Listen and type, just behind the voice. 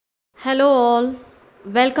Hello all,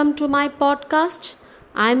 welcome to my podcast.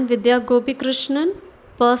 I'm Vidya Gopikrishnan,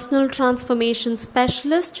 personal transformation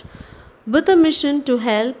specialist with a mission to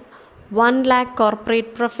help 1 lakh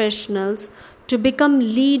corporate professionals to become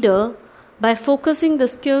leader by focusing the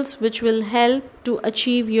skills which will help to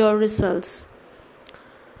achieve your results.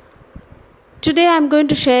 Today I'm going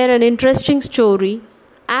to share an interesting story.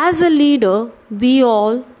 As a leader, we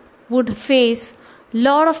all would face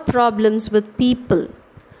lot of problems with people.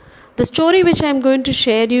 The story which I am going to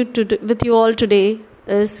share with you all today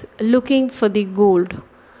is Looking for the Gold.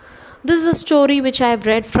 This is a story which I have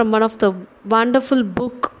read from one of the wonderful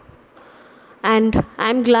book, and I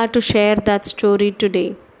am glad to share that story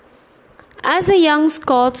today. As a young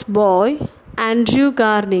Scots boy, Andrew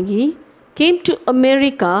Carnegie came to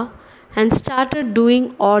America and started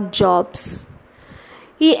doing odd jobs.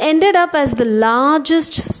 He ended up as the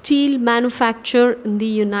largest steel manufacturer in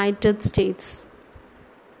the United States.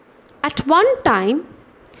 At one time,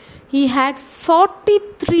 he had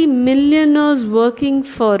 43 millionaires working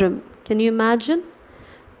for him. Can you imagine?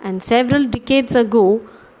 And several decades ago,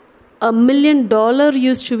 $1 million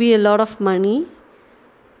used to be a lot of money.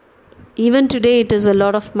 Even today, it is a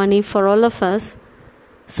lot of money for all of us.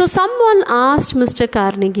 So someone asked Mr.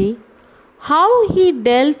 Carnegie how he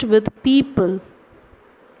dealt with people.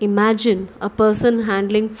 Imagine a person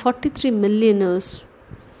handling 43 millionaires.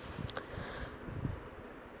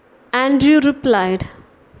 Andrew replied,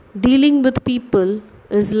 dealing with people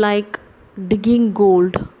is like digging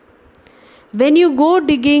gold. When you go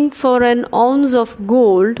digging for an ounce of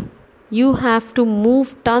gold, you have to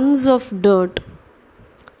move tons of dirt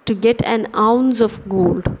to get an ounce of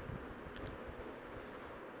gold.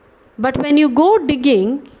 But when you go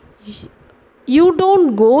digging, you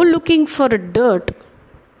don't go looking for a dirt.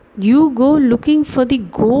 You go looking for the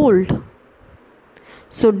gold.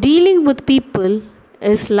 So dealing with people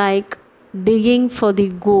is like digging for the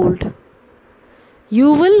gold.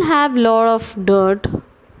 You will have lot of dirt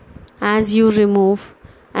as you remove,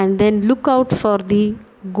 and then look out for the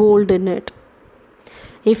gold in it.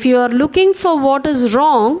 If you are looking for what is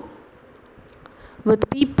wrong with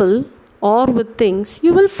people or with things,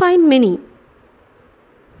 you will find many.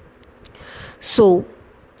 So,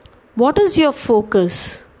 what is your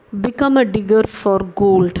focus? Become a digger for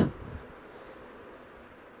gold.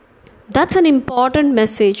 That's an important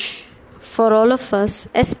message for all of us,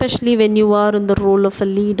 especially when you are in the role of a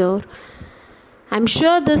leader. I'm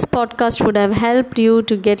sure this podcast would have helped you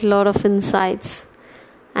to get a lot of insights.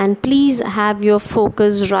 And please have your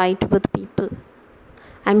focus right with people.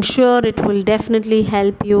 I'm sure it will definitely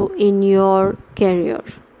help you in your career.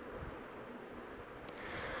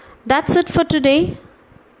 That's it for today.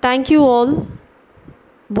 Thank you all.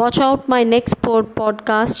 Watch out my next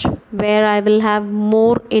podcast where I will have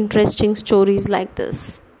more interesting stories like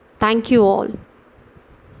this. Thank you all.